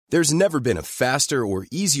There's never been a faster or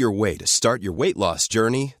easier way to start your weight loss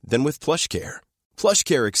journey than with PlushCare.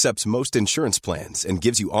 PlushCare accepts most insurance plans and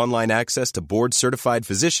gives you online access to board-certified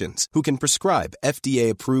physicians who can prescribe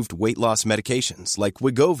FDA-approved weight loss medications like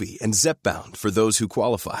Wegovy and Zepbound for those who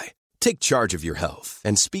qualify. Take charge of your health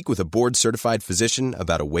and speak with a board-certified physician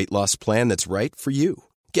about a weight loss plan that's right for you.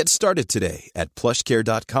 Get started today at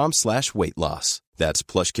plushcare.com/weight loss. That's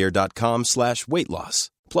plushcare.com/weight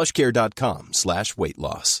loss. plushcare.com/weight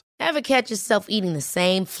loss. Ever catch yourself eating the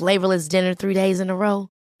same flavorless dinner 3 days in a row?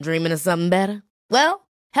 Dreaming of something better? Well,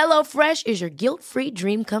 HelloFresh is your guilt-free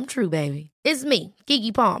dream come true, baby. It's me,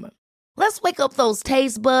 Keke Palmer. Let's wake up those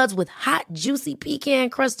taste buds with hot, juicy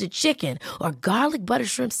pecan-crusted chicken or garlic butter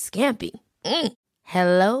shrimp scampi.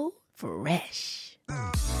 Hello Fresh.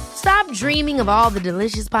 Stop dreaming of all the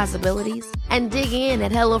delicious possibilities and dig in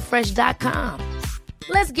at HelloFresh.com.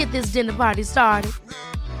 Let's get this dinner party started.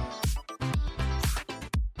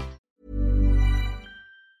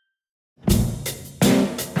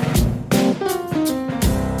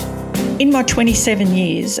 In my 27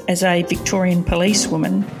 years as a Victorian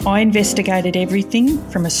policewoman, I investigated everything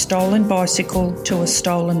from a stolen bicycle to a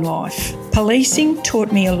stolen life. Policing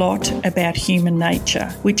taught me a lot about human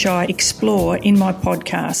nature, which I explore in my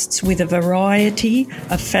podcasts with a variety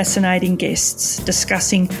of fascinating guests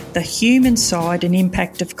discussing the human side and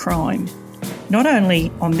impact of crime, not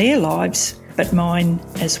only on their lives, but mine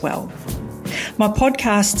as well. My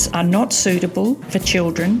podcasts are not suitable for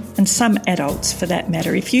children and some adults for that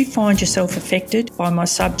matter. If you find yourself affected by my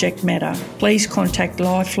subject matter, please contact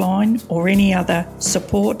Lifeline or any other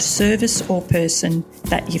support service or person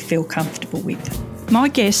that you feel comfortable with. My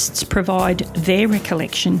guests provide their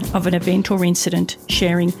recollection of an event or incident,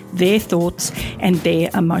 sharing their thoughts and their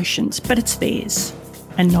emotions, but it's theirs.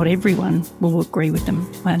 And not everyone will agree with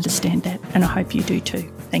them. I understand that, and I hope you do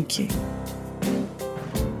too. Thank you.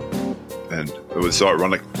 And it was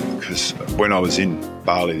ironic because when I was in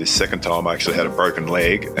Bali the second time, I actually had a broken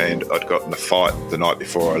leg and I'd got in a fight the night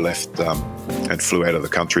before I left and flew out of the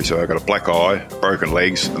country. So I got a black eye, broken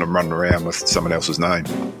legs, and I'm running around with someone else's name.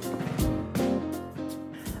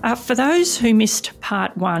 For those who missed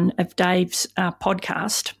part one of Dave's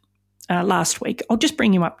podcast last week, I'll just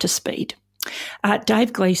bring you up to speed.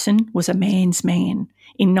 Dave Gleeson was a man's man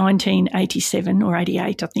in 1987 or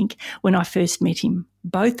 88, I think, when I first met him,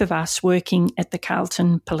 both of us working at the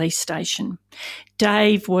Carlton Police Station.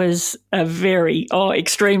 Dave was a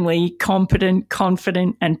extremely competent,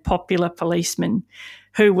 confident and popular policeman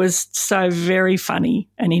who was so very funny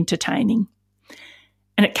and entertaining.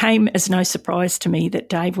 And it came as no surprise to me that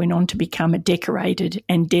Dave went on to become a decorated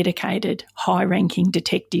and dedicated high-ranking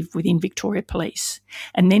detective within Victoria Police.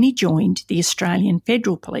 And then he joined the Australian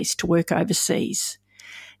Federal Police to work overseas.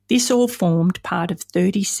 This all formed part of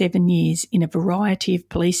 37 years in a variety of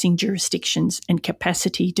policing jurisdictions and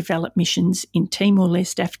capacity development missions in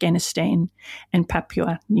Timor-Leste, Afghanistan and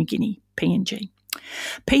Papua New Guinea, PNG.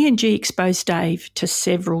 PNG exposed Dave to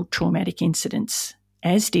several traumatic incidents,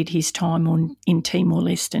 as did his time in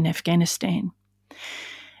Timor-Leste and Afghanistan.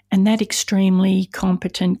 And that extremely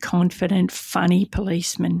competent, confident, funny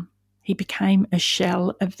policeman, he became a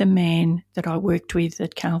shell of the man that I worked with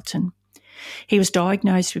at Carlton. He was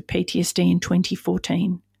diagnosed with PTSD in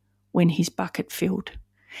 2014 when his bucket filled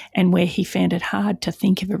and where he found it hard to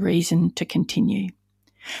think of a reason to continue.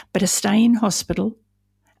 But a stay in hospital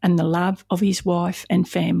and the love of his wife and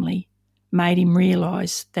family made him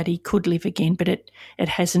realise that he could live again, but it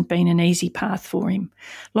hasn't been an easy path for him.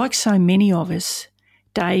 Like so many of us,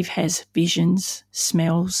 Dave has visions,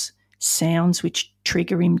 smells, sounds which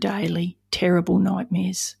trigger him daily, terrible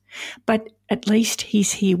nightmares. But at least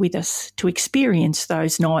he's here with us to experience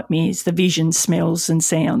those nightmares, the visions, smells and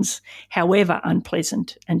sounds, however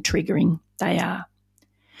unpleasant and triggering they are.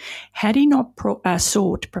 Had he not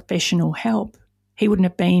sought professional help, he wouldn't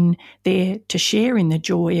have been there to share in the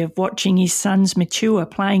joy of watching his sons mature,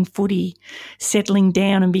 playing footy, settling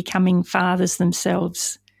down and becoming fathers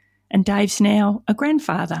themselves. And Dave's now a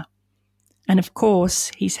grandfather. And of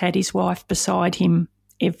course, he's had his wife beside him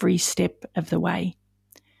every step of the way.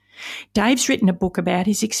 Dave's written a book about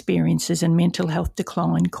his experiences and mental health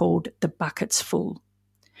decline called The Bucket's Full.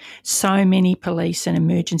 So many police and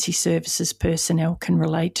emergency services personnel can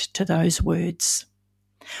relate to those words.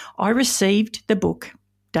 I received the book,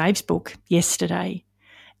 Dave's book, yesterday,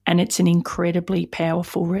 and it's an incredibly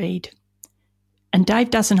powerful read. And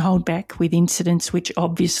Dave doesn't hold back with incidents which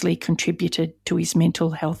obviously contributed to his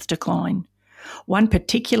mental health decline. One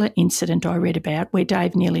particular incident I read about where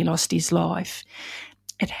Dave nearly lost his life,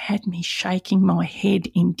 it had me shaking my head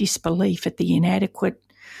in disbelief at the inadequate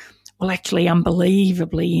well, actually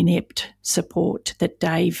unbelievably inept support that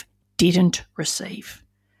Dave didn't receive.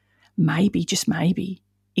 Maybe, just maybe,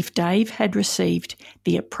 if Dave had received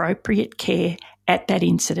the appropriate care at that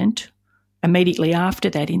incident, immediately after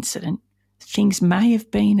that incident, things may have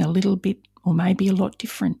been a little bit or maybe a lot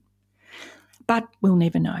different. But we'll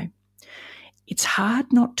never know. It's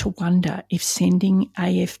hard not to wonder if sending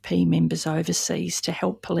AFP members overseas to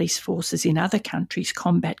help police forces in other countries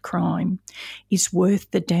combat crime is worth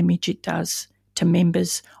the damage it does to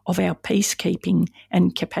members of our peacekeeping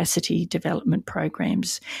and capacity development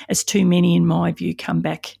programs, as too many, in my view, come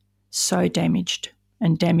back so damaged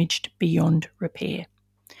and damaged beyond repair.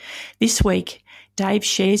 This week, Dave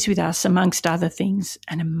shares with us, amongst other things,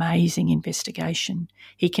 an amazing investigation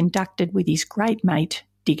he conducted with his great mate,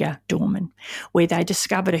 Digger Dorman, where they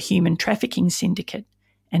discovered a human trafficking syndicate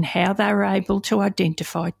and how they were able to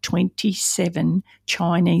identify 27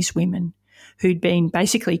 Chinese women who'd been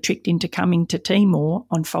basically tricked into coming to Timor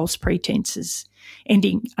on false pretences,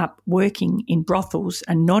 ending up working in brothels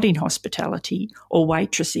and not in hospitality or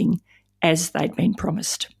waitressing as they'd been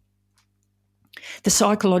promised. The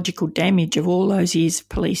psychological damage of all those years of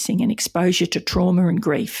policing and exposure to trauma and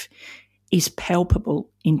grief is palpable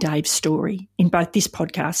in Dave's story, in both this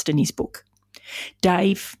podcast and his book.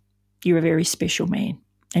 Dave, you're a very special man.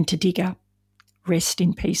 And to Digger, rest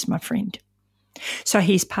in peace, my friend. So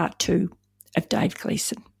here's part 2 of Dave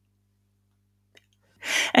Gleeson.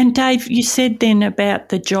 And Dave, you said then about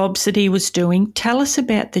the jobs that he was doing. Tell us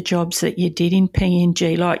about the jobs that you did in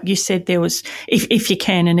PNG. Like you said, there was, if you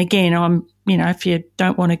can, and again, if you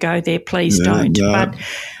don't want to go there, please don't. No. But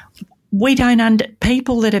we don't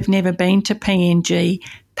people that have never been to PNG,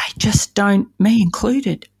 they just don't, me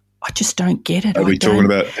included, I just don't get it. Are we talking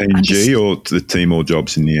about PNG or the Timor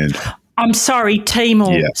jobs in the end? I'm sorry,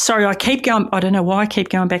 Timor. Yeah. Sorry, I don't know why I keep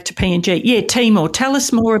going back to PNG. Yeah, Timor. Tell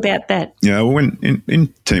us more about that. Yeah, well,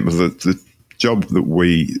 in Timor, the job that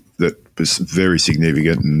was very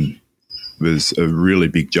significant and was a really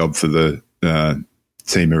big job for the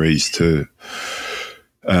Timorese to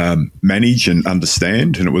manage and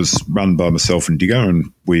understand, and it was run by myself and Digger,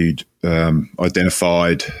 and we'd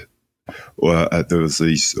identified there was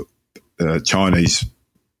these Chinese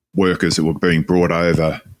workers that were being brought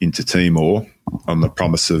over into Timor on the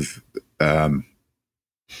promise of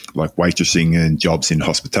like waitressing and jobs in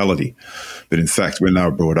hospitality. But in fact, when they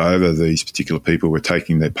were brought over, these particular people were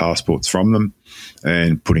taking their passports from them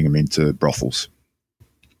and putting them into brothels.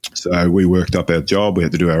 So we worked up our job. We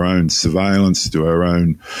had to do our own surveillance, do our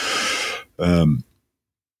own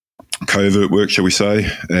covert work, shall we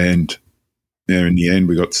say, and in the end,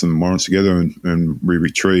 we got some warrants together and we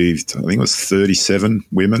retrieved, I think it was 37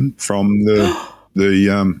 women from and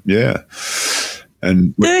 37?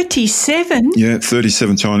 Yeah,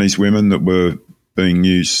 37 Chinese women that were being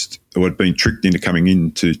used or had been tricked into coming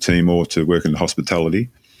into Timor to work in hospitality.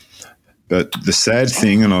 But the sad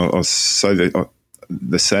thing, and I'll say that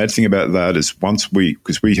the sad thing about that is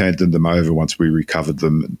because we handed them over once we recovered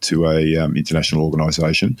them to a international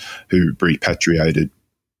organisation who repatriated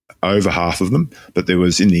over half of them, but there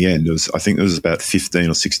was, in the end, I think there was about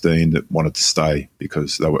 15 or 16 that wanted to stay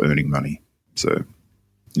because they were earning money. So,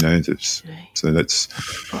 that's.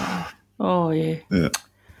 Wow. Oh, yeah. Yeah.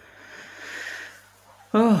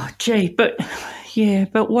 Oh, gee, but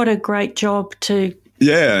what a great job to.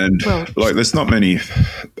 Yeah, and there's not many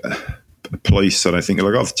police, I don't think.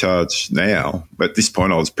 Like, I've charged now, but at this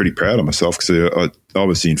point I was pretty proud of myself because I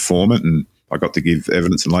was the informant and I got to give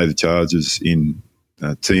evidence and lay the charges in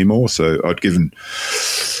Timor. So I've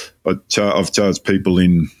charged people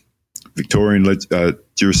in Victorian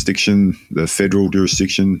jurisdiction, the federal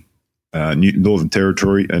jurisdiction, Northern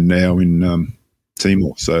Territory, and now in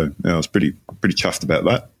Timor. So I was pretty chuffed about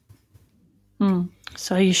that.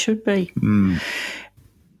 So you should be.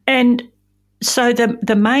 And so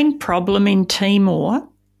the main problem in Timor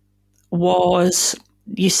was,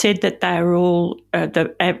 you said that they were all,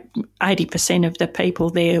 80% of the people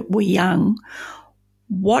there were young.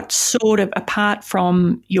 What sort of, apart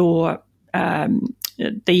from your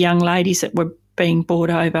the young ladies that were being brought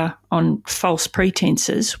over on false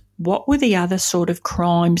pretences, what were the other sort of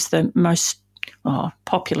crimes, the most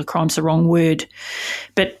popular crimes, the wrong word,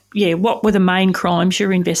 but what were the main crimes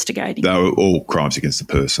you're investigating? They were all crimes against the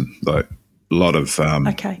person, like a lot of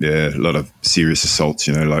a lot of serious assaults.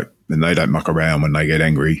 And they don't muck around when they get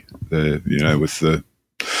angry. With the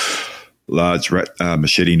large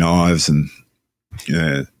machete knives and.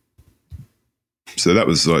 Yeah. So that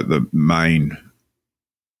was like the main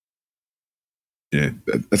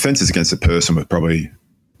offences against a person were probably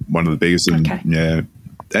one of the biggest. And,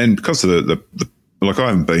 and because of the like I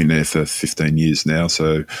haven't been there for 15 years now,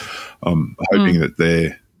 so I'm hoping that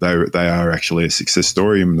they are actually a success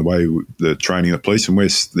story in the way they're training the police, and the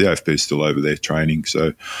AFP is still over there training.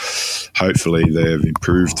 So hopefully they've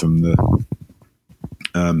improved from the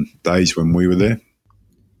days when we were there.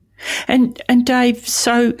 And Dave,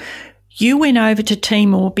 so you went over to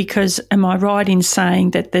Timor because, am I right in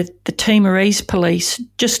saying that the Timorese police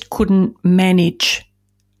just couldn't manage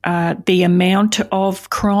the amount of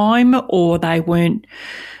crime, or they weren't?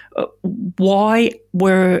 Why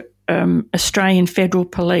were Australian Federal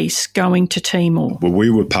Police going to Timor? Well, we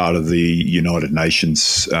were part of the United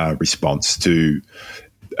Nations response to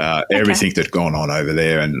everything that had gone on over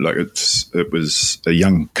there, and like it was a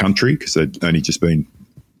young country because they'd only just been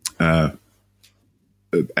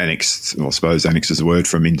annexed. Well, I suppose annexed is the word,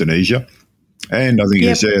 from Indonesia. And I think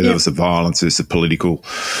there was the violence, there's the political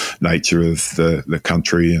nature of the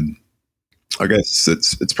country, and I guess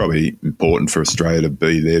it's probably important for Australia to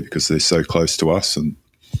be there because they're so close to us, and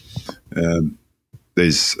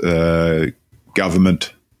there's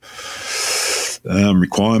government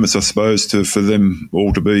requirements, I suppose, for them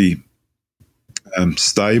all to be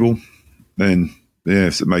stable, and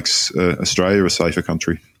if it makes Australia a safer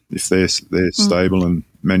country if they're stable and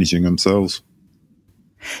managing themselves.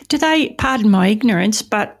 Do they, pardon my ignorance,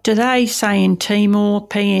 but do they, say in Timor,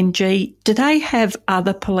 PNG, do they have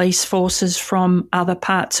other police forces from other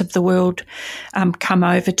parts of the world come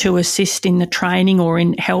over to assist in the training or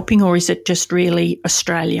in helping, or is it just really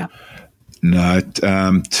Australia? No,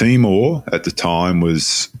 Timor at the time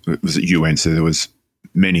was at UN, so there was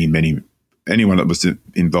many, anyone that was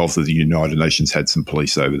involved with the United Nations had some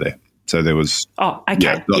police over there. So there was... Oh, okay.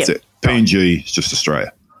 Yeah, that's it. PNG is just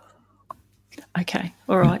Australia. Okay,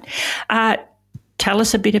 all right. Tell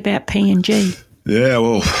us a bit about PNG. Yeah,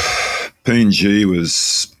 well, PNG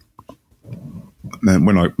was, man,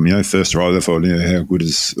 when I first arrived, I thought, how good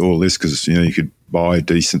is all this? Because you could buy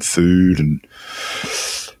decent food, and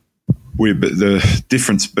the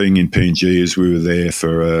difference being in PNG is we were there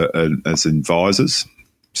for as advisors,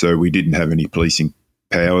 so we didn't have any policing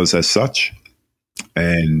powers as such,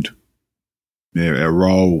 and our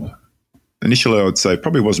role. Initially, I would say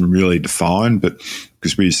probably wasn't really defined, but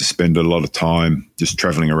because we used to spend a lot of time just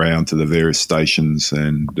travelling around to the various stations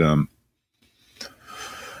and,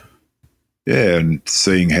 and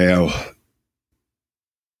seeing how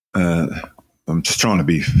I'm just trying to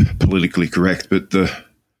be politically correct, but the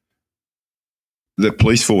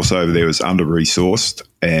police force over there was under-resourced,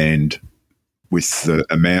 and with the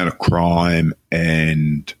amount of crime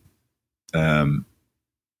and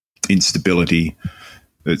instability,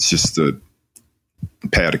 it's just a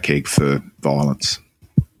powder keg for violence.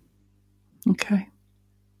 Okay.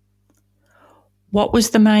 What was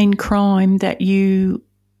the main crime that you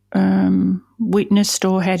witnessed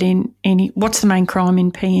or had in any? What's the main crime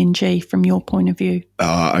in PNG from your point of view?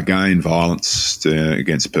 Again, violence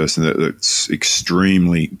against a person that's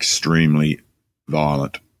extremely, extremely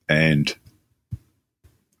violent, and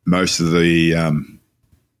most of the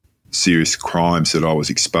serious crimes that I was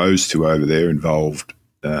exposed to over there involved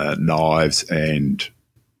knives, and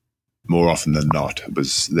more often than not,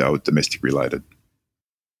 they were domestic related.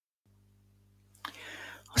 I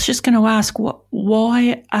was just going to ask,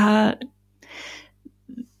 why are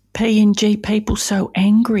PNG people so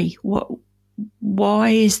angry? Why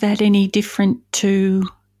is that any different to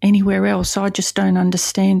anywhere else? I just don't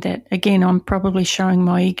understand that. Again, I'm probably showing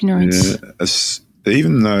my ignorance. Yeah,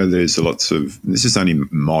 even though there's lots of, this is only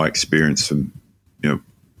my experience from,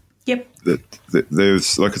 Yep. That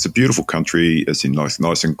there's it's a beautiful country, as in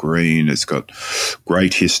nice and green. It's got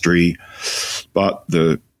great history, but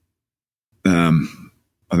I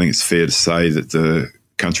think it's fair to say that the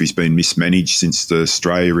country's been mismanaged since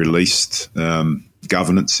Australia released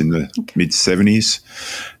governance in the mid-70s,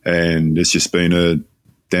 and there's just been a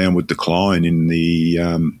downward decline in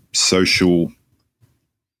the social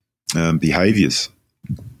behaviours.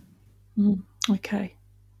 Okay.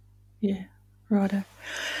 Yeah, righto.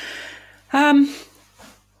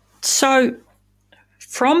 So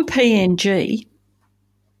from PNG,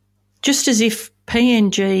 just as if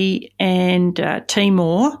PNG and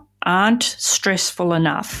Timor aren't stressful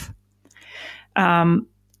enough,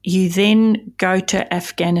 you then go to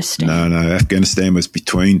Afghanistan. No, Afghanistan was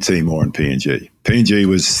between Timor and PNG. PNG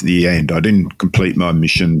was the end. I didn't complete my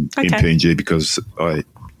mission in PNG because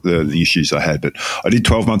the issues I had, but I did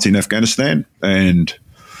 12 months in Afghanistan and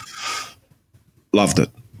loved it.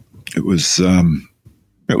 It was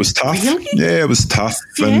tough. Really? Yeah, it was tough.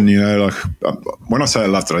 Yeah. And, when I say I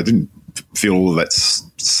loved it, I didn't feel all that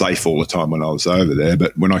safe all the time when I was over there.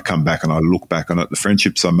 But when I come back and I look back on it, the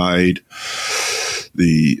friendships I made,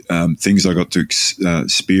 the things I got to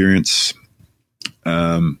experience.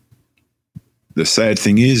 The sad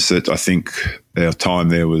thing is that I think our time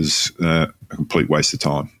there was a complete waste of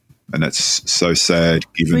time. And that's so sad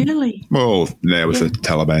given, well, now with the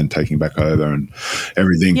Taliban taking back over and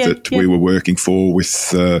everything that we were working for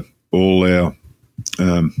with all our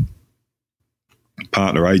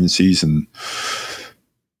partner agencies, and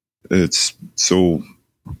it's all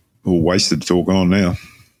wasted. It's all gone now.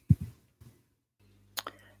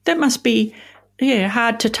 That must be,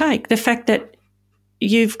 hard to take. The fact that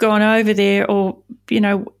you've gone over there, or,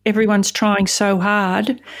 everyone's trying so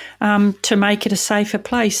hard to make it a safer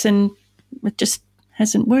place, and it just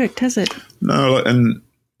hasn't worked, has it? No, and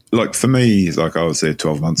for me, I was there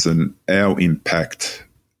 12 months and our impact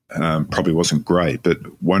probably wasn't great. But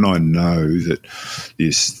when I know that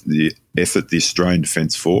the effort the Australian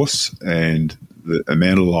Defence Force and the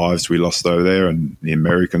amount of lives we lost over there, and the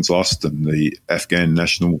Americans lost and the Afghan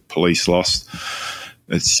National Police lost,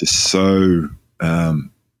 it's just so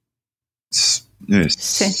sad.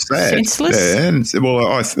 Senseless. Yeah, and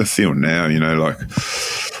I feel now,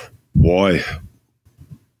 why?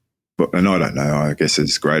 And I don't know. I guess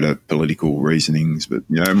there's greater political reasonings, but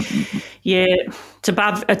it's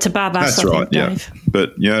above us. That's right. Dave.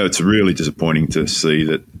 But it's really disappointing to see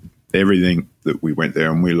that everything that we went there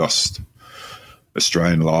and we lost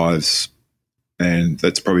Australian lives. And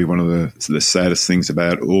that's probably one of the saddest things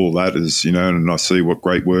about all that is, and I see what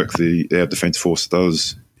great work our Defence Force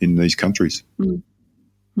does in these countries.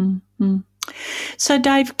 Mm-hmm. So,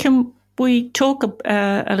 Dave, can we talk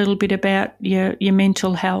a little bit about your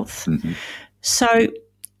mental health? Mm-hmm. So,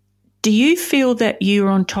 do you feel that you were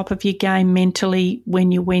on top of your game mentally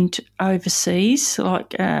when you went overseas, or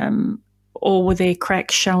were there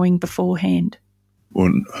cracks showing beforehand?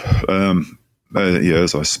 Well,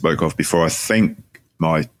 as I spoke of before, I think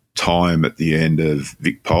my time at the end of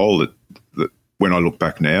VicPol, that when I look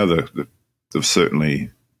back now, there was certainly,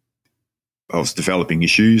 I was developing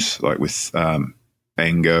issues with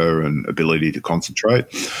anger and ability to concentrate.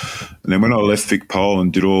 And then when I left VicPol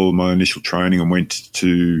and did all my initial training and went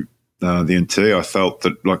to the NT, I felt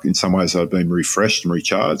that in some ways I'd been refreshed and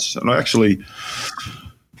recharged. And I actually,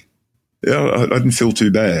 I didn't feel too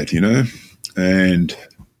bad,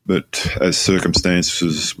 But as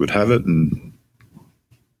circumstances would have it, and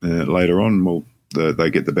later on, they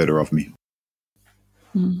get the better of me.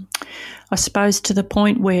 I suppose to the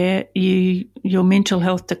point where your mental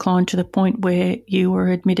health declined to the point where you were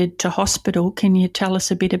admitted to hospital. Can you tell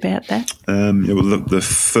us a bit about that? The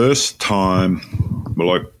first time,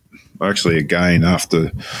 actually again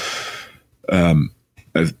after a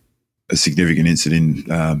significant incident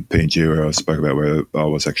in PNG where I spoke about, where I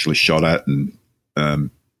was actually shot at and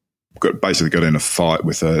basically got in a fight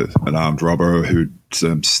with an armed robber who'd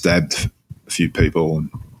stabbed a few people,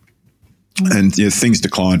 and things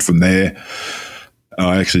declined from there.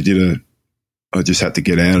 I actually I just had to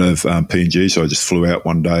get out of PNG, so I just flew out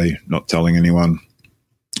one day, not telling anyone,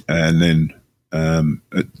 and then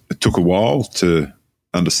it took a while to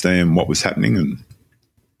understand what was happening and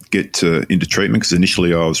get into treatment, because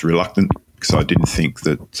initially I was reluctant because I didn't think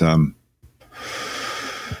that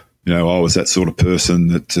I was that sort of person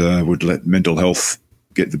that would let mental health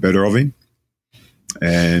get the better of him.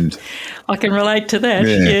 And I can relate to that,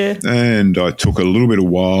 yeah. And I took a little bit of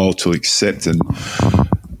while to accept, and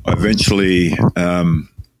I eventually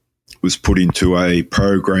was put into a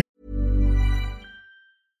program.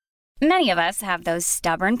 Many of us have those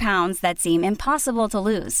stubborn pounds that seem impossible to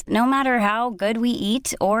lose, no matter how good we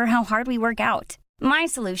eat or how hard we work out. My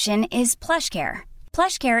solution is PlushCare.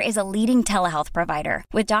 PlushCare is a leading telehealth provider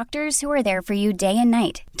with doctors who are there for you day and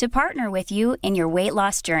night to partner with you in your weight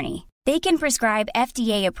loss journey. They can prescribe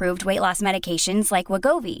FDA-approved weight loss medications like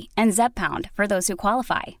Wegovy and Zepbound for those who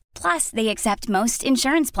qualify. Plus, they accept most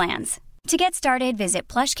insurance plans. To get started, visit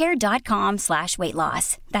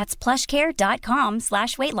plushcare.com/weightloss. That's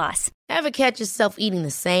plushcare.com/weightloss. Ever catch yourself eating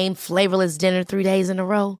the same flavorless dinner 3 days in a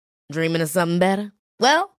row? Dreaming of something better?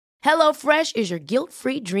 Well, HelloFresh is your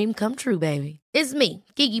guilt-free dream come true, baby. It's me,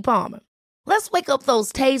 Keke Palmer. Let's wake up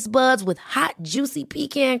those taste buds with hot, juicy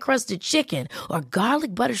pecan-crusted chicken or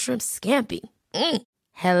garlic butter shrimp scampi.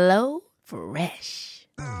 Hello Fresh.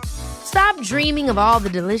 Stop dreaming of all the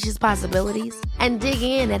delicious possibilities and dig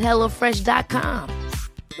in at HelloFresh.com.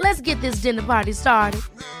 Let's get this dinner party started.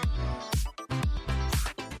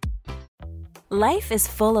 Life is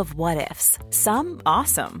full of what-ifs. Some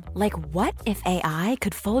awesome, like what if AI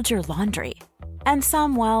could fold your laundry? And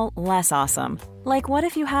some, well, less awesome, like what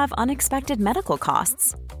if you have unexpected medical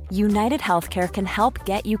costs? United Healthcare can help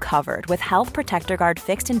get you covered with Health Protector Guard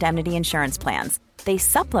fixed indemnity insurance plans. They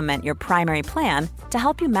supplement your primary plan to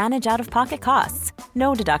help you manage out-of-pocket costs.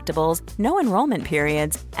 No deductibles, no enrollment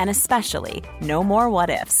periods, and especially no more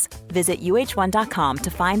what-ifs. Visit UH1.com to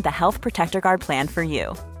find the Health Protector Guard plan for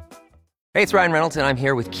you. Hey, it's Ryan Reynolds, and I'm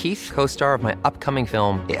here with Keith, co-star of my upcoming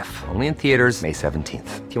film, If, only in theaters May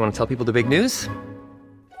 17th. Do you want to tell people the big news?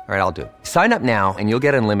 All right, I'll do it. Sign up now and you'll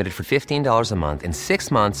get unlimited for $15 a month and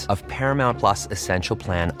 6 months of Paramount Plus Essential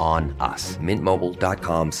Plan on us.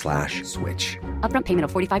 MintMobile.com/switch. Upfront payment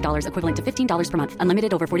of $45 equivalent to $15 per month.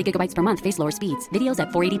 Unlimited over 40 gigabytes per month. Face lower speeds. Videos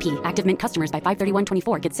at 480p. Active Mint customers by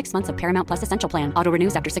 531.24 get 6 months of Paramount Plus Essential Plan. Auto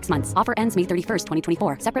renews after 6 months. Offer ends May 31st,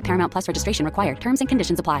 2024. Separate Paramount Plus registration required. Terms and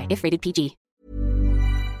conditions apply if rated PG.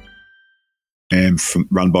 And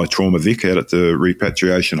run by Trauma Vic out at the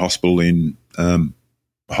Repatriation Hospital in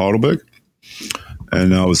Heidelberg.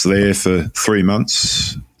 And I was there for 3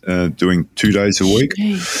 months, doing 2 days a week.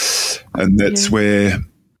 And that's where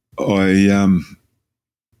I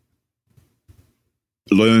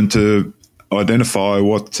learned to identify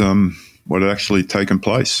what had actually taken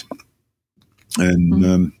place.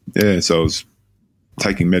 And, so I was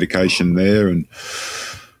taking medication there and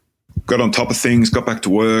got on top of things, got back to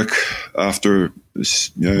work after a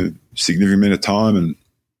significant amount of time and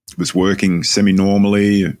was working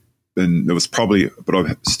semi-normally, and there was probably, but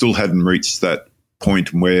I still hadn't reached that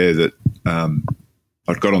point where that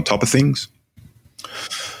I'd got on top of things.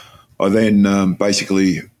 I then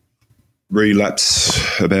basically relapsed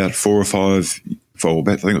about I think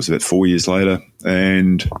it was about 4 years later,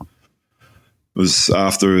 and it was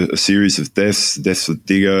after a series of deaths of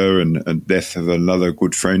Digger and death of another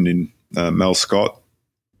good friend in Mel Scott.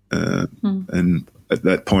 And at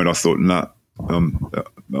that point I thought,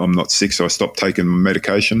 I'm not sick, so I stopped taking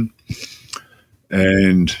medication.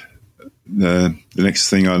 And the next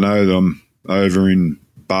thing I know, I'm over in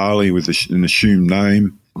Bali with an assumed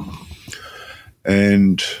name,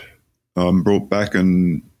 and I'm brought back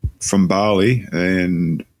from Bali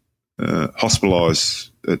and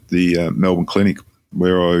hospitalised at the Melbourne Clinic,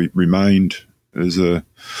 where I remained as a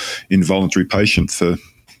involuntary patient for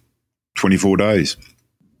 24 days.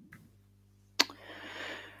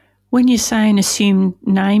 When you say an assumed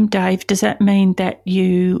name, Dave, does that mean that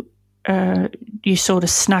you sort of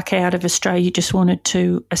snuck out of Australia, you just wanted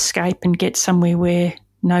to escape and get somewhere where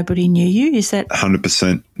nobody knew you? Is that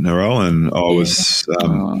 100% Narelle? And I was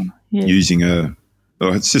using it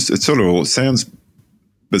sounds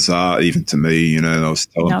bizarre even to me, I was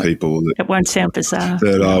telling people that it won't sound bizarre,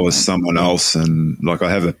 that I was someone else, and like I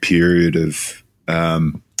have a period of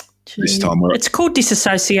this time where it's called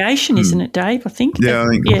disassociation, isn't it, Dave? I think. Yeah, I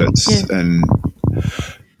think that's and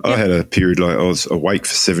I had a period like I was awake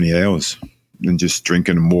for 70 hours and just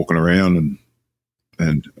drinking and walking around,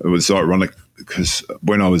 and it was ironic because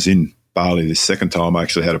when I was in Bali the second time, I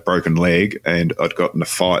actually had a broken leg, and I'd gotten a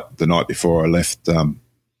fight the night before I left and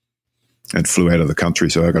flew out of the country.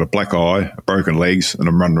 So I got a black eye, broken legs, and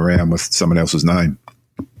I'm running around with someone else's name.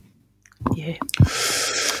 Yeah.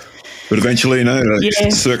 But eventually,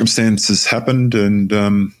 circumstances happened, and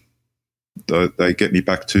they get me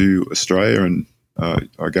back to Australia, and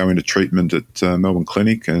I go into treatment at Melbourne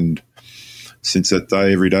Clinic, and since that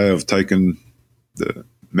day, every day I've taken the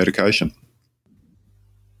medication.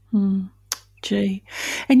 Gee.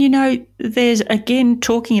 And, there's, again,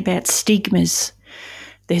 talking about stigmas,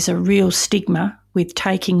 there's a real stigma with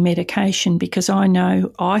taking medication, because I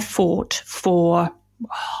know I fought for,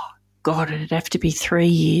 it'd have to be 3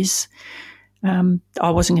 years.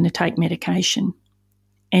 I wasn't going to take medication.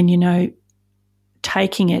 And,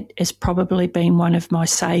 taking it has probably been one of my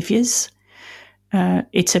saviours.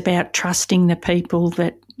 It's about trusting the people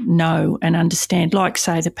that know and understand, like,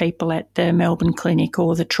 say, the people at the Melbourne Clinic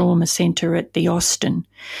or the trauma centre at the Austin.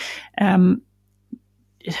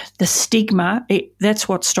 The stigma, that's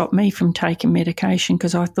what stopped me from taking medication,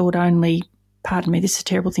 because I thought only, pardon me, this is a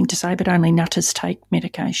terrible thing to say, but only nutters take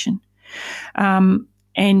medication.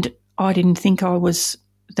 And I didn't think I was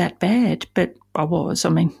that bad, but I was. I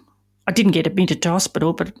mean, I didn't get admitted to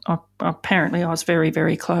hospital, but apparently I was very,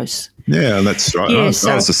 very close. Yeah, that's right. I was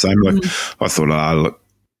the same. Like, I thought, look,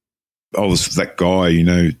 I was that guy,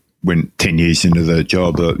 when 10 years into the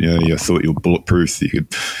job, you thought you were bulletproof, you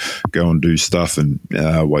could go and do stuff, and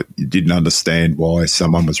you didn't understand why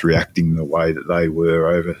someone was reacting the way that they were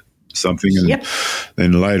over something. And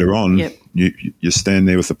then later on, you stand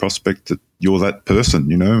there with the prospect that you're that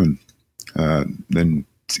person, and then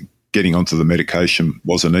getting onto the medication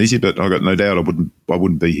wasn't easy, but I got no doubt I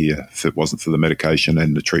wouldn't be here if it wasn't for the medication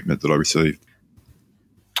and the treatment that I received.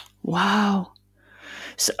 Wow.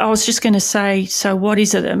 So I was just going to say, so what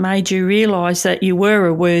is it that made you realise that you were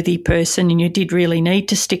a worthy person and you did really need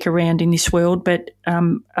to stick around in this world, but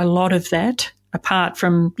a lot of that, apart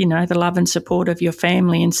from, the love and support of your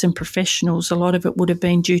family and some professionals, a lot of it would have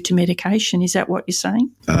been due to medication. Is that what you're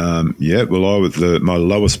saying? Yeah, well, my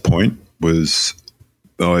lowest point was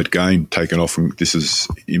I had taken off, and this is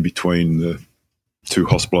in between the 2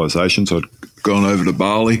 hospitalisations. I'd gone over to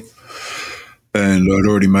Bali and I'd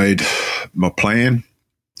already made my plan,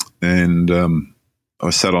 and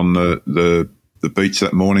I sat on the beach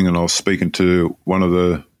that morning and I was speaking to one of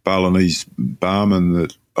the Balinese barmen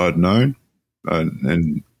that I'd known,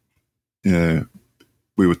 and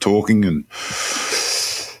we were talking, and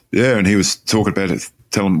he was talking about it.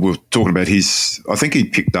 We were talking about his. I think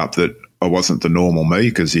he'd picked up that I wasn't the normal me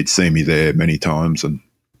because he'd seen me there many times, and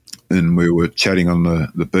we were chatting on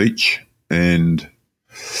the beach, and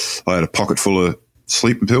I had a pocket full of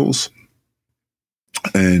sleeping pills,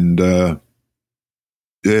 and and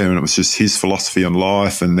it was just his philosophy on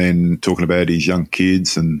life, and then talking about his young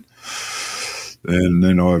kids, and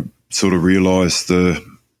then I sort of realised the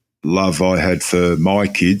love I had for my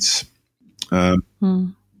kids that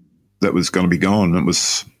was going to be gone. It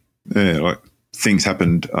was like things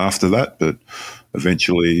happened after that, but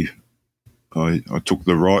eventually I took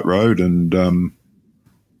the right road, and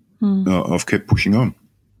I've kept pushing on.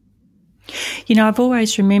 I've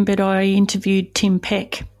always remembered I interviewed Tim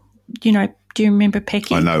Peck. Do you remember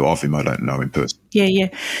Pecky? I know of him. I don't know him personally. Yeah.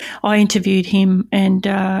 I interviewed him and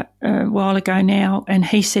a while ago now, and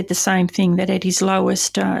he said the same thing, that at his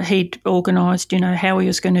lowest he'd organised, how he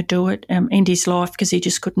was going to do it, end his life because he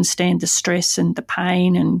just couldn't stand the stress and the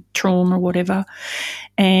pain and trauma or whatever.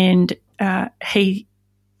 And he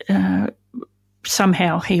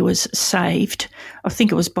somehow he was saved. I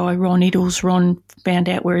think it was by Ron Iddles. Ron found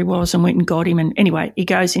out where he was and went and got him. And anyway, he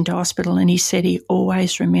goes into hospital and he said he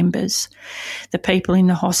always remembers the people in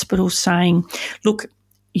the hospital saying, look,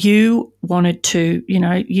 you wanted to,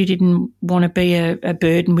 you didn't want to be a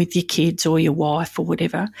burden with your kids or your wife or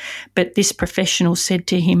whatever. But this professional said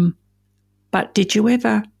to him, but did you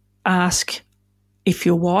ever ask if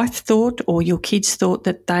your wife thought or your kids thought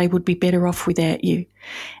that they would be better off without you?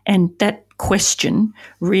 And that question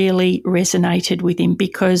really resonated with him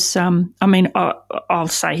because, I'll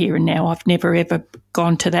say here and now, I've never ever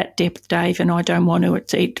gone to that depth, Dave, and I don't want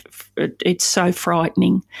to. It's so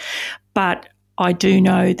frightening. But I do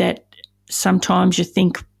know that sometimes you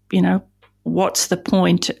think, what's the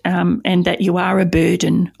point, and that you are a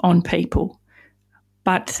burden on people.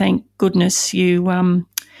 But thank goodness you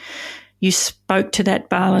spoke to that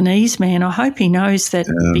Balinese man. I hope he knows that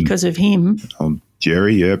because of him.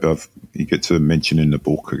 Jerry, yeah, but he gets a mention in the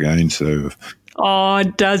book again. So, oh,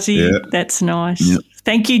 does he? Yeah. That's nice. Yeah.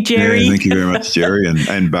 Thank you, Jerry. Yeah, thank you very much, Jerry, and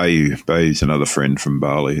Bayu. Bayu's another friend from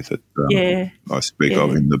Bali that I speak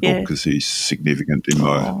of in the book because he's significant in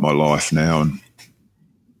my life now. And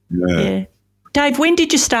yeah, Dave, when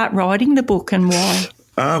did you start writing the book and why?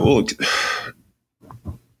 Well,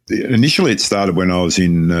 initially it started when I was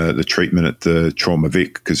in the treatment at the Trauma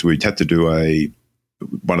Vic because we had to do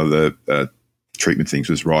one of the treatment things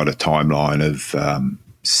was write a timeline of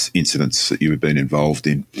incidents that you had been involved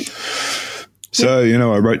in. So,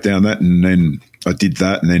 I wrote down that and then I did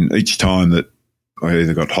that, and then each time that I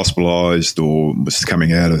either got hospitalised or was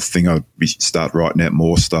coming out of the thing, I'd start writing out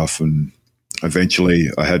more stuff, and eventually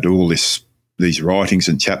I had all these writings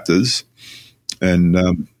and chapters, and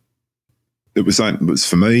it was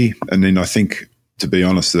for me. And then I think, to be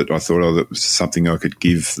honest, that I thought that was something I could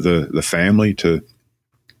give the family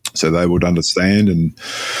so they would understand. And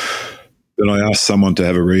then I asked someone to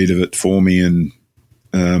have a read of it for me, and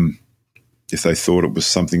if they thought it was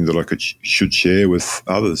something that I should share with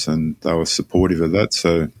others, and they were supportive of that.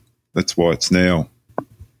 So that's why it's now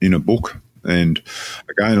in a book. And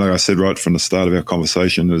again, like I said right from the start of our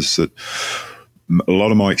conversation, is that a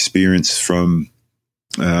lot of my experience from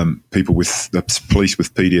people with the police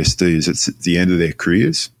with PTSD is it's at the end of their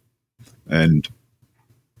careers, and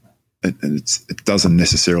it doesn't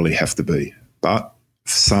necessarily have to be. But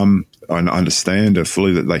some, I understand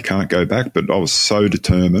fully that they can't go back, but I was so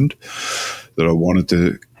determined that I wanted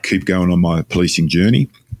to keep going on my policing journey.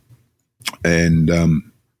 And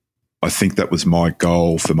I think that was my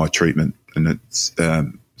goal for my treatment. And it's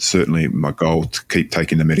certainly my goal to keep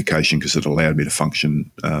taking the medication because it allowed me to function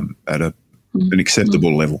at an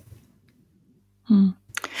acceptable level.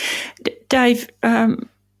 Dave,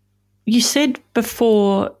 you said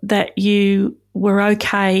before that you were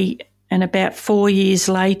okay, and about 4 years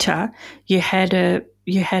later you had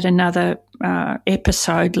another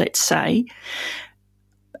episode, let's say.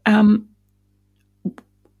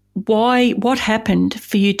 what happened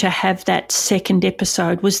for you to have that second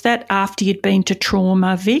episode? Was that after you'd been to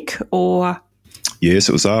Trauma Vic or? Yes,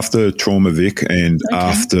 it was after Trauma Vic and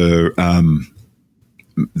after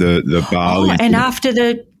the Bali. And after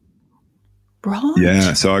the right.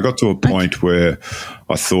 Yeah, so I got to a point where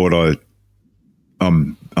I thought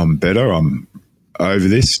I'm better. I'm over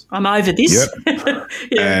this. I'm over this. Yep.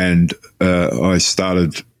 And I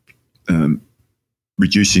started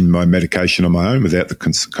reducing my medication on my own without the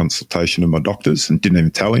consultation of my doctors, and didn't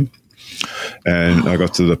even tell him. And I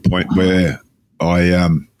got to the point where I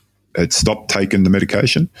had stopped taking the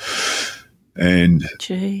medication. And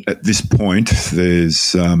at this point,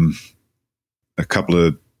 there's a couple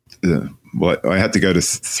of I had to go to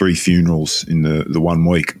 3 funerals in the 1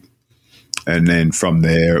 week. And then from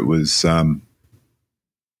there, it was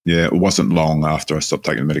it wasn't long after I stopped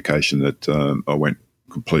taking the medication that I went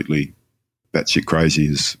completely batshit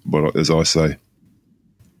crazy, as I say.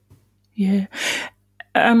 Yeah.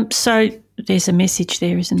 So there's a message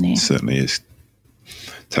there, isn't there? Certainly is.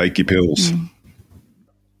 Take your pills.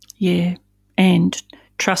 Yeah, and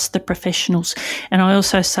trust the professionals. And I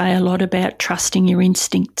also say a lot about trusting your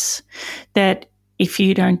instincts, that if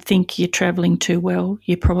you don't think you're travelling too well,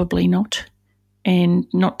 you're probably not. And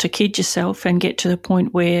not to kid yourself and get to the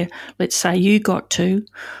point where, let's say you got to,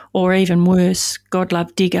 or even worse, God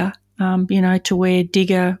love Digger, to where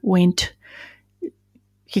Digger went,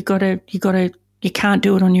 you can't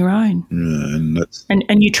do it on your own.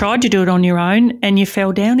 And you tried to do it on your own and you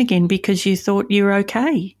fell down again because you thought you were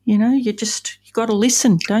okay. You got to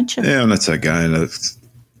listen, don't you? Yeah, and that's again,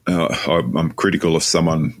 I'm critical of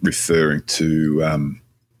someone referring to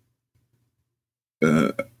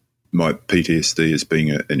my PTSD as being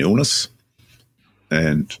an illness.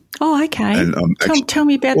 And okay. And tell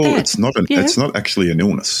me about that. Well, it's not actually an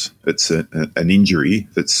illness. It's an injury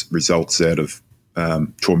that results out of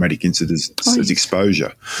traumatic incidents as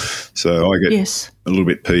exposure. So I get a little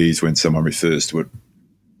bit peeved when someone refers to it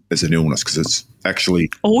as an illness, because it's actually...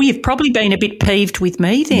 Oh, you've probably been a bit peeved with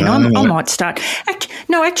me then. I might start...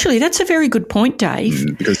 No, actually, that's a very good point,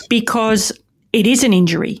 Dave, because it is an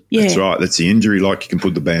injury. Yeah. That's right. That's the injury, like you can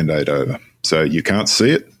put the Band-Aid over. So you can't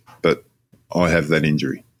see it, but I have that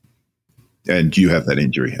injury and you have that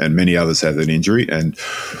injury and many others have that injury, and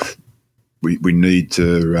we need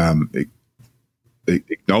to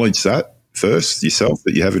acknowledge that first yourself,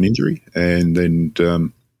 that you have an injury, and then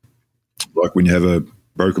like when you have a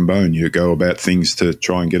broken bone, you go about things to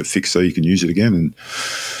try and get it fixed so you can use it again. And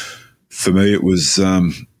for me, it was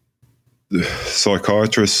the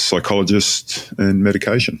psychiatrist, psychologist, and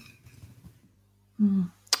medication.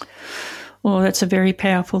 Well, that's a very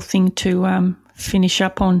powerful thing to finish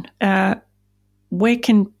up on. Where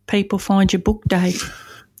can people find your book, Dave,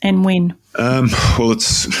 and when? Well,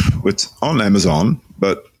 it's on Amazon,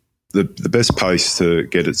 but the best place to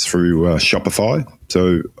get it's through Shopify.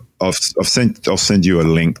 So I'll send you a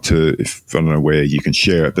link to, if I don't know where you can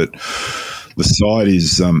share it, but the site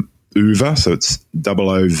is Over, so it's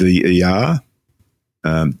OOVER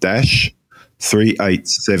dash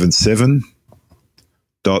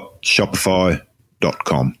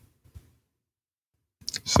 3877.shopify.com.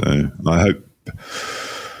 So I hope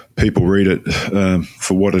people read it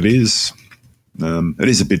for what it is. It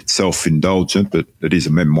is a bit self-indulgent, but it is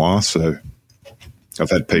a memoir. So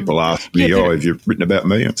I've had people ask me, have you written about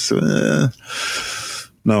me? It's, no,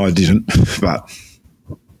 I didn't. But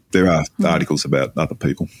there are articles about other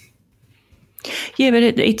people. Yeah, but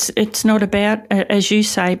it's not about, as you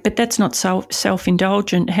say, but that's not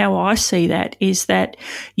self-indulgent. How I see that is that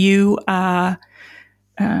you are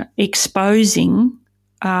exposing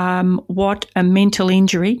what a mental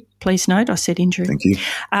injury, please note I said injury. Thank you.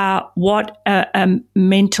 What a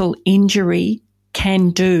mental injury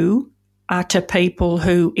can do to people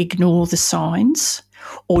who ignore the signs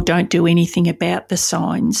or don't do anything about the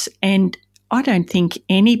signs. And I don't think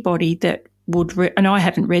anybody that would and I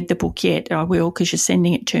haven't read the book yet. I will, because you're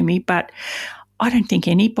sending it to me. But I don't think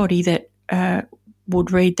anybody that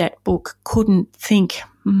would read that book couldn't think,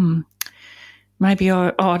 maybe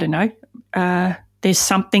I don't know. There's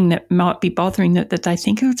something that might be bothering that they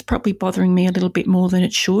think, it's probably bothering me a little bit more than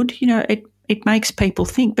it should. It makes people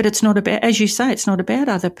think, but it's not about, as you say, it's not about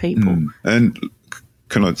other people. And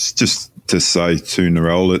can I just to say to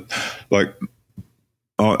Narelle that, like,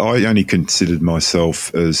 I only considered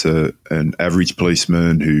myself as an average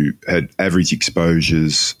policeman who had average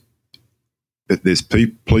exposures. But there's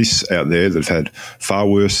police out there that have had far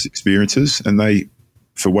worse experiences, and they,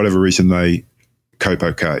 for whatever reason, they cope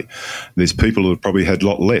okay. There's people who have probably had a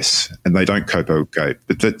lot less, and they don't cope okay.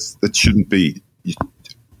 But that shouldn't be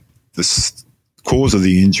the cause of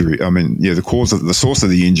the injury, the source of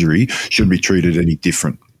the injury shouldn't be treated any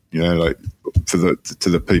different. Like to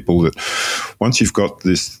the people that once you've got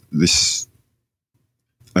this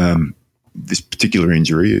particular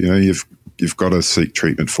injury, you've got to seek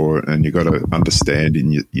treatment for it, and you've got to understand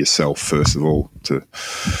in yourself first of all to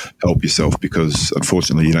help yourself, because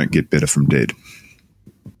unfortunately you don't get better from dead.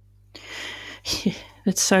 Yeah,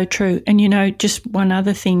 that's so true. And, just one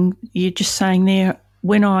other thing you're just saying there,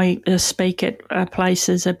 when I speak at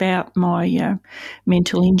places about my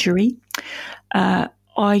mental injury,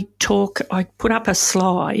 I put up a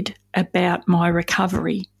slide about my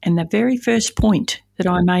recovery, and the very first point that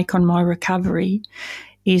I make on my recovery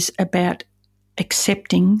is about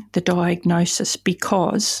accepting the diagnosis,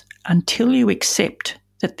 because until you accept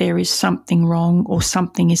that there is something wrong or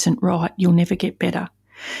something isn't right, you'll never get better.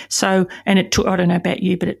 So, and it took, I don't know about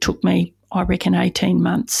you, but it took me, I reckon, 18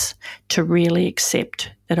 months to really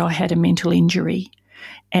accept that I had a mental injury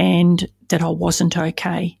and that I wasn't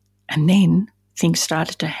okay. And then things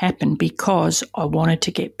started to happen because I wanted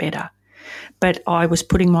to get better. But I was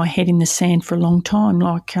putting my head in the sand for a long time,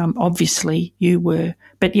 like obviously you were.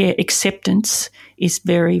 But yeah, acceptance is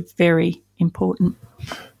very, very important.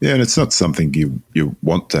 Yeah, and it's not something you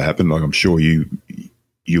want to happen. Like, I'm sure you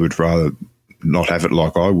would rather not have it,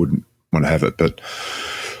 like I wouldn't want to have it. But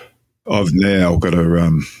I've now got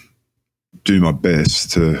to do my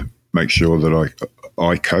best to make sure that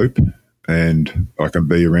I cope and I can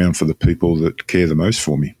be around for the people that care the most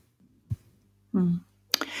for me. Mm.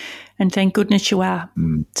 And thank goodness you are.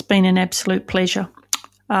 Mm. It's been an absolute pleasure.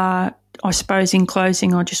 I suppose in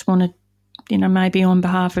closing, I just want to, maybe on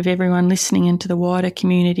behalf of everyone listening and to the wider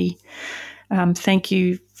community, thank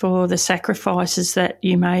you for the sacrifices that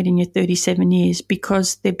you made in your 37 years,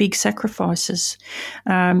 because they're big sacrifices.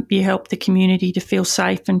 You helped the community to feel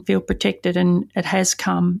safe and feel protected, and it has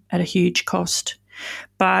come at a huge cost.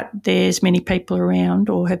 But there's many people around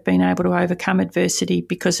or have been able to overcome adversity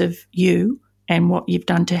because of you and what you've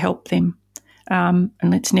done to help them. And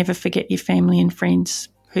let's never forget your family and friends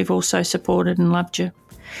who've also supported and loved you.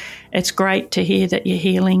 It's great to hear that you're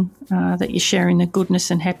healing, that you're sharing the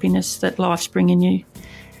goodness and happiness that life's bringing you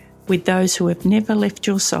with those who have never left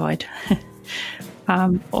your side.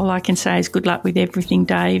 All I can say is good luck with everything,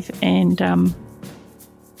 Dave, and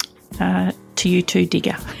to you too,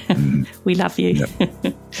 Digger. We love you. Yep.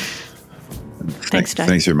 Thanks, Dave.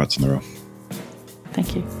 Thanks very much, Nora.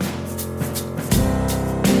 Thank you.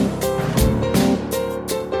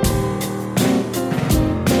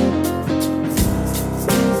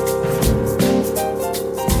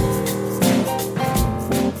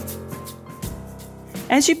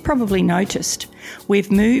 As you've probably noticed,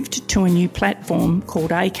 we've moved to a new platform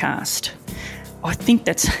called Acast. I think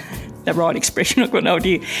that's the right expression, I've got no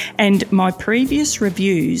idea. And my previous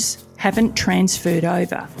reviews haven't transferred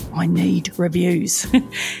over. I need reviews.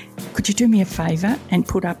 Could you do me a favour and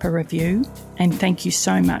put up a review? And thank you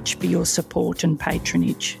so much for your support and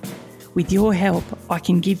patronage. With your help, I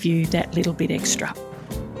can give you that little bit extra.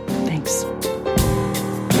 Thanks.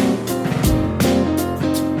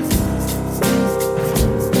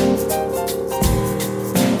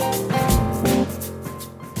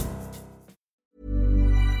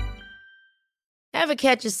 Ever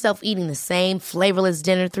catch yourself eating the same flavorless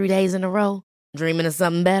dinner 3 days in a row? Dreaming of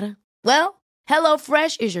something better? Well,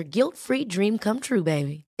 HelloFresh is your guilt-free dream come true,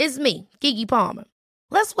 baby. It's me, Keke Palmer.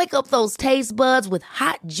 Let's wake up those taste buds with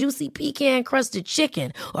hot, juicy pecan-crusted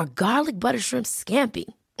chicken or garlic butter shrimp scampi.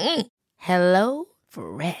 Hello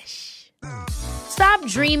Fresh. Stop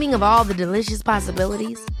dreaming of all the delicious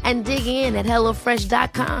possibilities and dig in at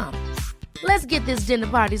HelloFresh.com. Let's get this dinner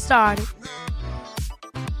party started.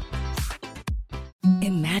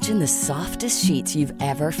 Imagine the softest sheets you've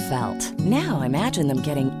ever felt. Now imagine them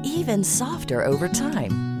getting even softer over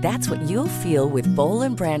time. That's what you'll feel with Boll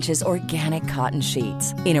 & Branch's organic cotton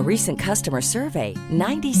sheets. In a recent customer survey,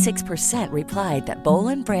 96% replied that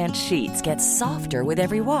Boll & Branch sheets get softer with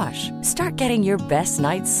every wash. Start getting your best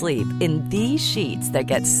night's sleep in these sheets that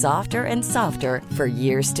get softer and softer for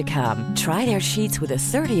years to come. Try their sheets with a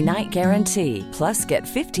 30-night guarantee. Plus, get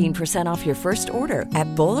 15% off your first order at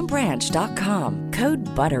bollandbranch.com. Code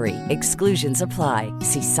BUTTERY. Exclusions apply.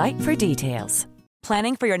 See site for details.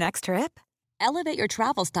 Planning for your next trip? Elevate your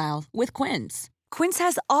travel style with Quince. Quince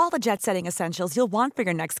has all the jet-setting essentials you'll want for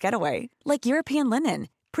your next getaway, like European linen,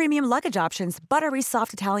 premium luggage options, buttery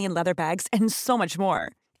soft Italian leather bags, and so much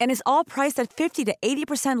more. And is all priced at 50 to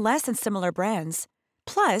 80% less than similar brands.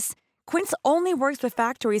 Plus, Quince only works with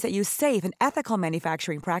factories that use safe and ethical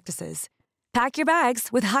manufacturing practices. Pack your bags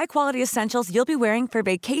with high-quality essentials you'll be wearing for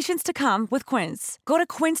vacations to come with Quince. Go to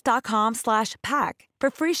quince.com/pack for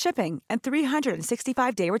free shipping and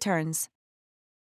 365-day returns.